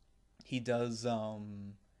he does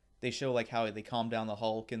they show like how they calm down the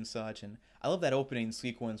Hulk and such, and I love that opening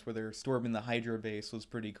sequence where they're storming the Hydra base was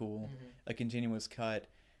pretty cool. Hmm. A continuous cut.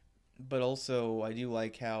 But also I do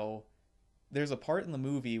like how there's a part in the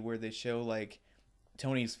movie where they show like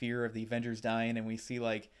Tony's fear of the Avengers dying, and we see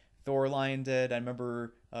like Thor lying dead. I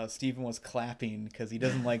remember Steven was clapping because he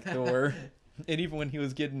doesn't like Thor. And even when he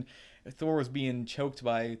was getting Thor was being choked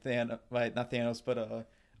by by not Thanos, but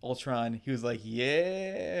Ultron, he was like,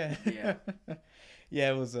 "Yeah." Yeah.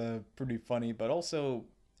 Yeah, it was pretty funny. But also,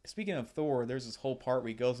 speaking of Thor, there's this whole part where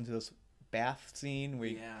he goes into this bath scene where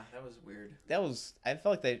Yeah, that was weird. I felt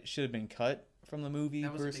like that should have been cut from the movie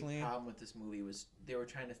That was a personally. big problem with this movie was they were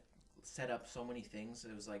trying to set up so many things.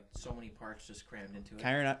 It was like so many parts just crammed into it.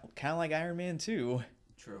 Kind of like Iron Man 2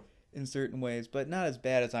 True. in certain ways, but not as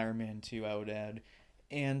bad as Iron Man 2, I would add.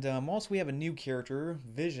 And also, we have a new character,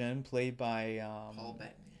 Vision, played by Paul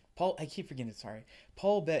Bettany. I keep forgetting. Sorry,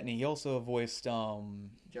 Paul Bettany. He also voiced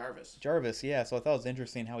Jarvis. Jarvis. Yeah, so I thought it was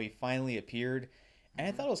interesting how he finally appeared, and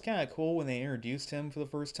I Mhm. thought it was kind of cool when they introduced him for the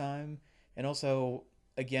first time. And also,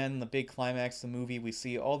 again, the big climax of the movie, we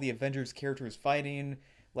see all the Avengers characters fighting,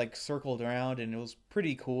 like circled around, and it was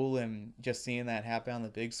pretty cool. And just seeing that happen on the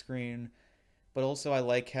big screen. But also, I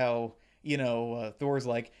like how Thor's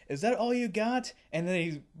like, "Is that all you got?" And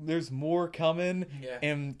then there's more coming, Yeah.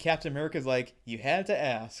 and Captain America's like, "You had to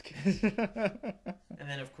ask." And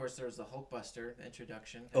then of course there was the Hulkbuster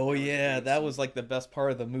introduction. And Oh that was a yeah, great that scene. was like the best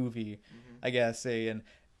part of the movie, Mhm. I gotta say, and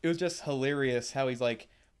it was just hilarious how he's like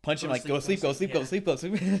punching Go like to go sleep, sleep, go sleep, go sleep, go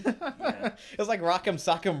sleep. Yeah. It was like Rock'em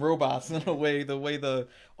Sock'em Robots in a way, the way the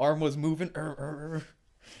arm was moving.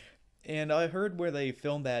 And I heard where they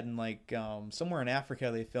filmed that in like somewhere in Africa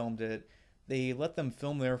they filmed it. They let them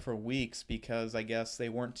film there for weeks because I guess they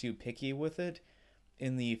weren't too picky with it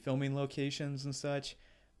in the filming locations and such.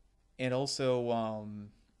 And also,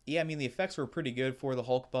 yeah, I mean the effects were pretty good for the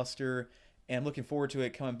Hulkbuster, and I'm looking forward to it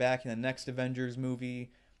coming back in the next Avengers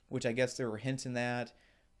movie, which I guess they were hinting at.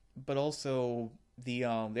 But also they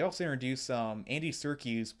also introduced Andy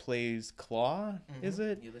Serkis plays Claw, is Mhm.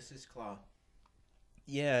 it? Ulysses Claw.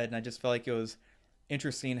 Yeah, and I just felt like it was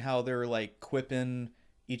interesting how they're like quipping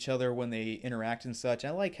each other when they interact and such. I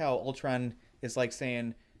like how Ultron is like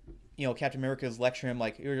saying, Captain America's lecturing him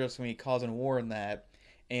like you're just gonna be causing war in that,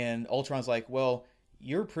 and Ultron's like, well,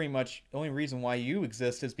 you're pretty much the only reason why you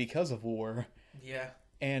exist is because of war. Yeah.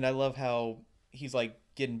 And I love how he's like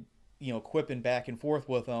getting quipping back and forth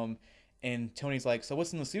with him, and Tony's like, so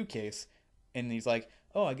what's in the suitcase? And he's like,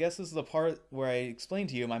 oh, I guess this is the part where I explained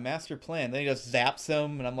to you my master plan. Then he just zaps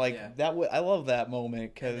him, and I'm like, Yeah. I love that moment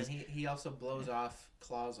And because then he also blows off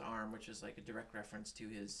Claw's arm, which is like a direct reference to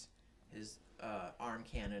his arm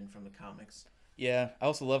cannon from the comics. yeah, I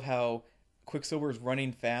also love how Quicksilver's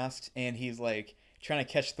running fast and he's like trying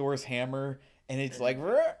to catch Thor's hammer, and it's And like,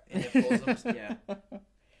 and it pulls him. Yeah.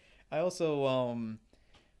 I also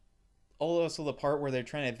the part where they're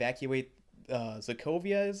trying to evacuate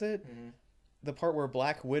Sokovia, is it? Hmm. The part where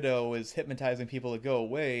Black Widow is hypnotizing people to go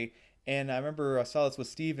away. And I remember I saw this with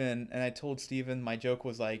Steven, and I told Steven my joke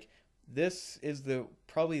was like, this is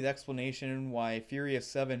probably the explanation why Furious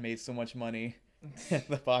 7 made so much money at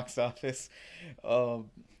the box office.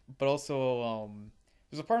 But also,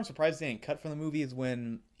 There's a part I'm surprised they didn't cut from the movie is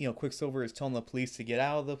when Quicksilver is telling the police to get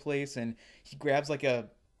out of the place, and he grabs like a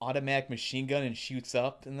automatic machine gun and shoots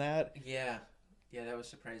up and that. Yeah, yeah, that was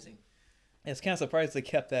surprising. It's kind of surprised they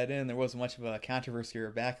kept that in. There wasn't much of a controversy or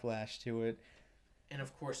a backlash to it. And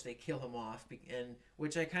of course they kill him off, and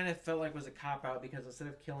which I kind of felt like was a cop out, because instead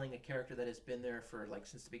of killing a character that has been there for like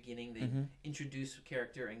since the beginning, they introduce a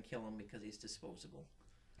character and kill him because he's disposable.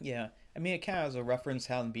 Yeah, I mean, it kind of has a reference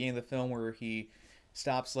how in the beginning of the film where he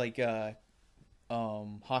stops like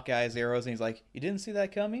Hawkeye's arrows and he's like, "You didn't see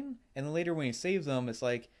that coming," and then later when he saves them, it's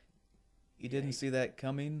like, "You didn't see that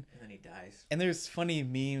coming," and then he dies. And there's funny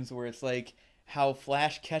memes where it's like how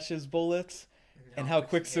Flash catches bullets and how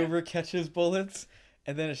Quicksilver catches bullets.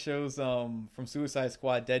 And then it shows from Suicide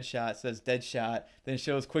Squad Deadshot, it says Deadshot. Then it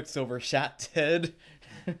shows Quicksilver shot dead.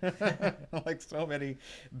 Like so many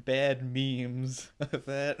bad memes of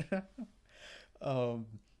that. But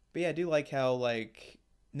yeah, I do like how like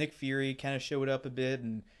Nick Fury kind of showed up a bit,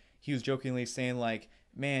 and he was jokingly saying like,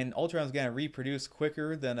 "Man, Ultron's gonna reproduce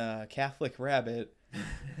quicker than a Catholic rabbit."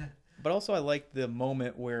 But also I like the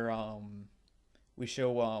moment where we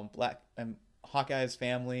show Hawkeye's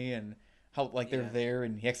family and how like they're there,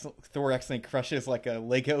 and Thor accidentally crushes like a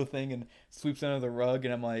Lego thing and sweeps under the rug,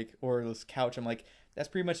 and I'm like, or this couch, I'm like, that's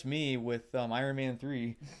pretty much me with Iron Man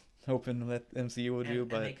 3, hoping that MCU will do.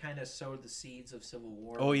 But and they kind of sowed the seeds of Civil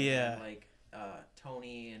War. Oh yeah, like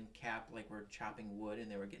Tony and Cap like were chopping wood and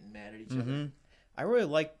they were getting mad at each other. I really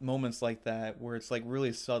like moments like that where it's like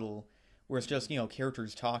really subtle, where it's just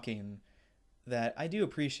characters talking. That I do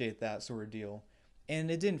appreciate that sort of deal. And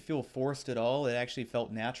it didn't feel forced at all. It actually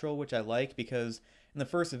felt natural, which I like, because in the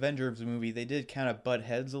first Avengers movie, they did kind of butt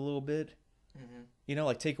heads a little bit.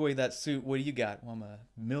 Like, take away that suit, what do you got? Well,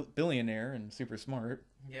 I'm a billionaire and super smart.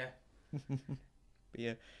 Yeah. But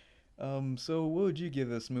yeah. So what would you give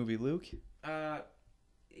this movie, Luke? Yeah,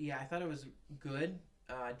 I thought it was good.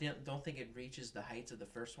 I don't think it reaches the heights of the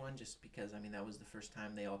first one, just because, I mean, that was the first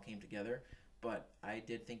time they all came together. But I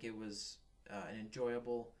did think it was an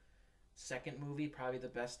enjoyable second movie, probably the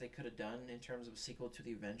best they could have done in terms of a sequel to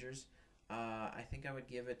the Avengers. I think I would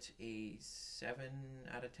give it a 7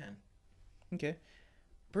 out of 10. Okay.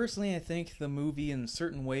 Personally, I think the movie in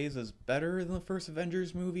certain ways is better than the first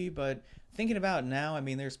Avengers movie, but thinking about it now, I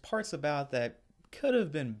mean, there's parts about that could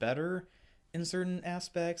have been better in certain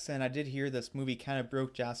aspects, and I did hear this movie kind of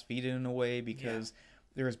broke Joss Whedon in a way because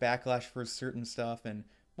there was backlash for certain stuff, and,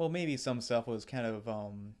 well, maybe some stuff was kind of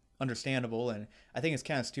understandable, and I think it's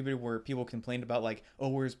kind of stupid where people complained about like, oh,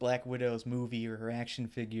 where's Black Widow's movie or her action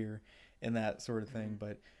figure and that sort of thing.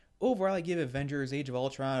 But overall, I give Avengers Age of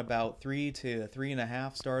Ultron about 3 to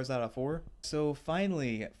 3.5 stars out of 4. So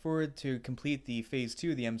finally, to complete the phase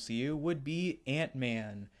 2 of the MCU would be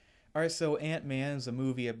Ant-Man. Alright, so Ant-Man is a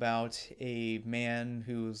movie about a man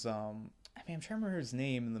who's I'm trying to remember his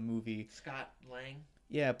name in the movie. Scott Lang.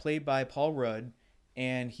 Yeah, played by Paul Rudd.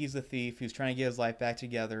 And he's a thief who's trying to get his life back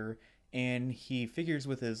together, and he figures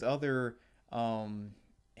with his other not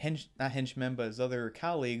henchmen, but his other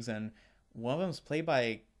colleagues, and one of them's played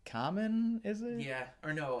by Common, is it? Yeah,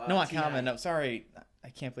 or no, no, not Common. No, sorry, I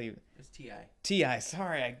can't believe it's T.I. T.I.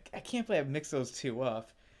 Sorry, I can't believe I've mixed those two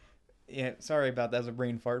up. Yeah, sorry about that. That was a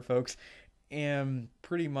brain fart, folks. And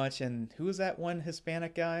pretty much, and who is that one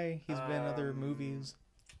Hispanic guy? He's been in other movies.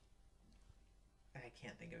 I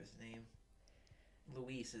can't think of his name.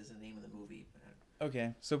 Luis is the name of the movie.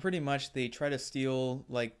 Okay, so pretty much they try to steal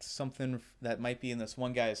like something that might be in this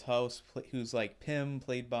one guy's house, who's like Pym,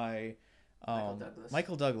 played by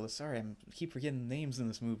Michael Douglas. Sorry, I keep forgetting names in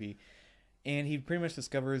this movie. And he pretty much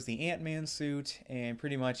discovers the Ant-Man suit, and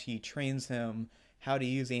pretty much he trains him how to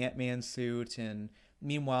use the Ant-Man suit. And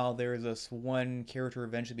meanwhile, there's this one character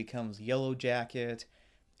eventually becomes Yellow Jacket,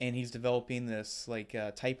 and he's developing this like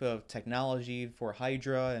type of technology for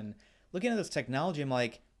Hydra. And looking at this technology, I'm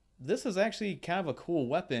like, this is actually kind of a cool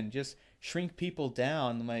weapon. Just shrink people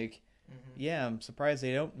down. I'm like, yeah, I'm surprised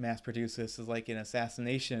they don't mass produce this as like an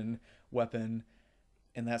assassination weapon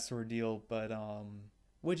and that sort of deal. But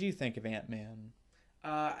what do you think of Ant-Man?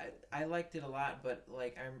 I liked it a lot, but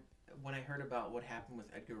like when I heard about what happened with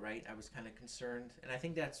Edgar Wright, I was kind of concerned, and I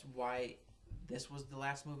think that's why this was the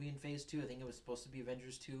last movie in Phase 2. I think it was supposed to be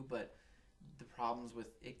Avengers 2, but the problems with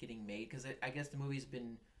it getting made, because I guess the movie's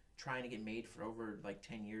been trying to get made for over like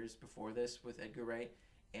 10 years before this with Edgar Wright,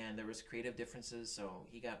 and there was creative differences, so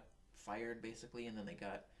he got fired basically, and then they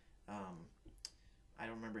got I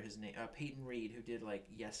don't remember his name, Peyton Reed, who did like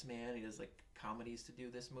Yes Man. He does like comedies to do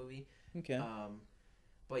this movie. Okay.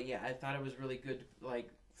 But yeah, I thought it was really good, like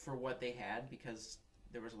for what they had, because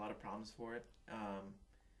there was a lot of problems for it.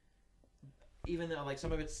 even though like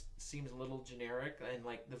some of it seems a little generic, and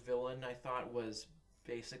like the villain I thought was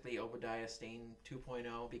basically Obadiah Stane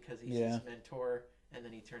 2.0 because he's Yeah. his mentor and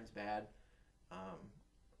then he turns bad. Um,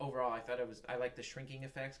 Overall, I like the shrinking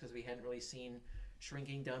effects because we hadn't really seen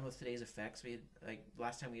shrinking done with today's effects. We had, like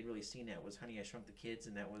last time we had really seen that was Honey I Shrunk the Kids,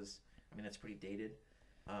 and that was, I mean, that's pretty dated.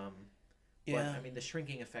 Um, but Yeah. I mean the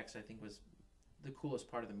shrinking effects I think was the coolest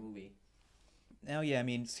part of the movie. Now, yeah, I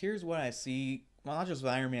mean, here's what I see. Well, not just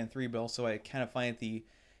with Iron Man 3, but also I kind of find the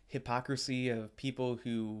hypocrisy of people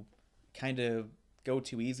who kind of go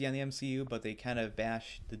too easy on the MCU, but they kind of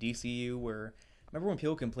bash the DCU. Where, remember when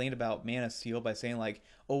people complained about Man of Steel by saying, like,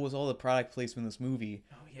 oh, it was all the product placement in this movie?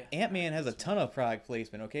 Oh yeah, Ant-Man has a ton of product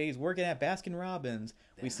placement, okay? He's working at Baskin Robbins.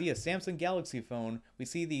 We see a Samsung Galaxy phone. We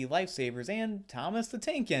see the lifesavers and Thomas the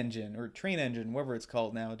Tank Engine, or Train Engine, whatever it's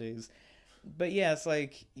called nowadays. But yeah, it's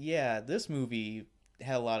like, yeah, this movie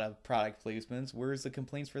had a lot of product placements. Where's the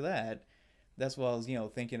complaints for that? That's what I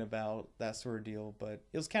was, thinking about that sort of deal. But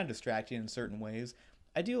it was kind of distracting in certain ways.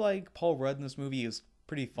 I do like Paul Rudd in this movie. Is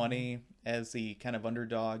pretty funny as the kind of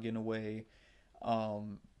underdog in a way.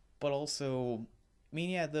 But also, I mean,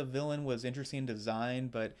 yeah, the villain was interesting design,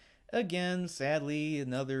 but again, sadly,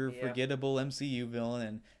 another Yeah. forgettable MCU villain.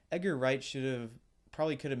 And Edgar Wright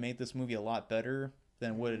could have made this movie a lot better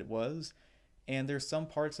than what it was. And there's some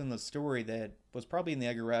parts in the story that was probably in the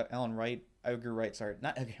Edgar Wright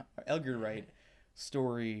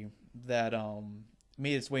story that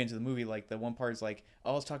made its way into the movie. Like the one part is like,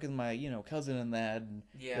 oh, I was talking to my cousin and that, and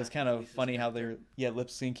Yeah, it was kind of Lisa's funny how character. they're lip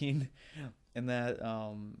syncing, and that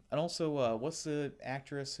and also what's the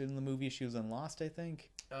actress in the movie? She was in Lost, I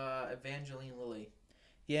think. Evangeline Lilly.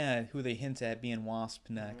 Yeah, who they hint at being Wasp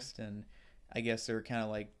next, and I guess they're kind of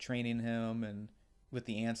like training him and with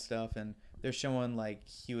the ant stuff, and they're showing like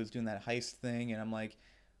he was doing that heist thing, and I'm like,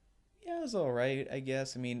 yeah, it was all right, I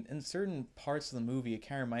guess. I mean, in certain parts of the movie, it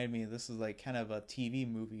kind of reminded me this is like kind of a TV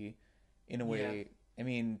movie in a way. I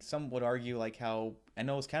mean, some would argue like how I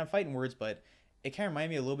know it's kind of fighting words, but it kind of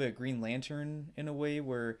reminded me a little bit of Green Lantern in a way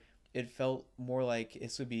where it felt more like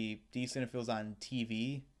this would be decent if it was on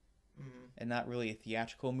TV and not really a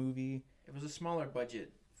theatrical movie. It was a smaller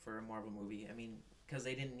budget for a Marvel movie. I mean, because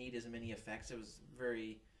they didn't need as many effects. It was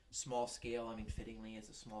very small scale. I mean, fittingly, it's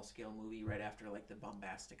a small scale movie right after like the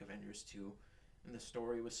bombastic Avengers 2. And the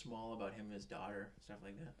story was small about him and his daughter, stuff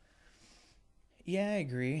like that. Yeah, I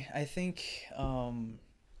agree. I think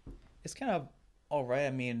it's kind of all right.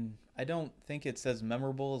 I mean, I don't think it's as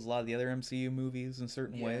memorable as a lot of the other MCU movies in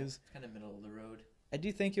certain Yeah, ways. it's kind of middle of the road. I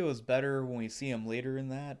do think it was better when we see him later in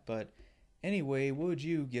that, but anyway, what would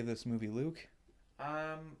you give this movie, Luke?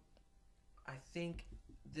 I think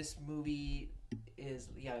this movie is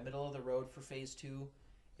middle of the road for Phase 2.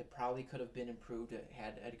 It probably could have been improved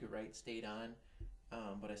had Edgar Wright stayed on,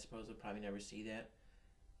 but I suppose we'll probably never see that.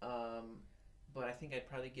 But I think I'd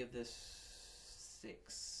probably give this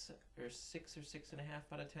 6 or 6.5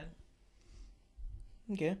 out of 10.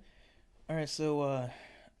 Okay. All right, so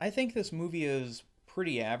I think this movie is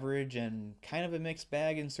pretty average and kind of a mixed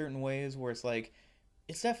bag in certain ways where it's like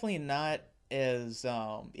it's definitely not as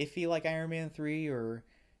iffy like Iron Man 3 or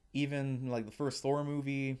even like the first Thor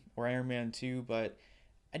movie or Iron Man 2, but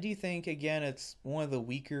I do think again it's one of the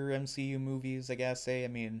weaker MCU movies, I gotta say. I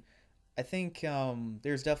mean, I think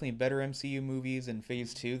there's definitely better MCU movies in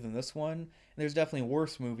Phase 2 than this one, and there's definitely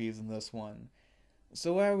worse movies than this one.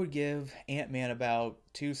 So I would give Ant-Man about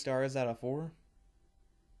 2 stars out of 4.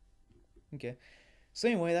 Okay. So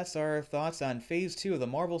anyway, that's our thoughts on Phase 2 of the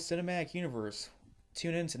Marvel Cinematic Universe.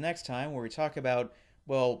 Tune in to next time where we talk about,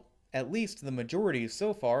 well, at least the majority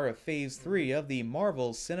so far of Phase 3 of the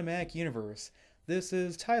Marvel Cinematic Universe. This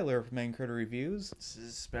is Tyler from Encoder Reviews. This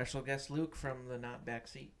is special guest Luke from the Not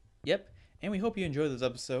Backseat. Yep, and we hope you enjoyed this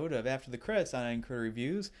episode of After the Credits on Encoder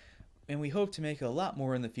Reviews, and we hope to make a lot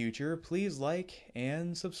more in the future. Please like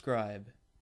and subscribe.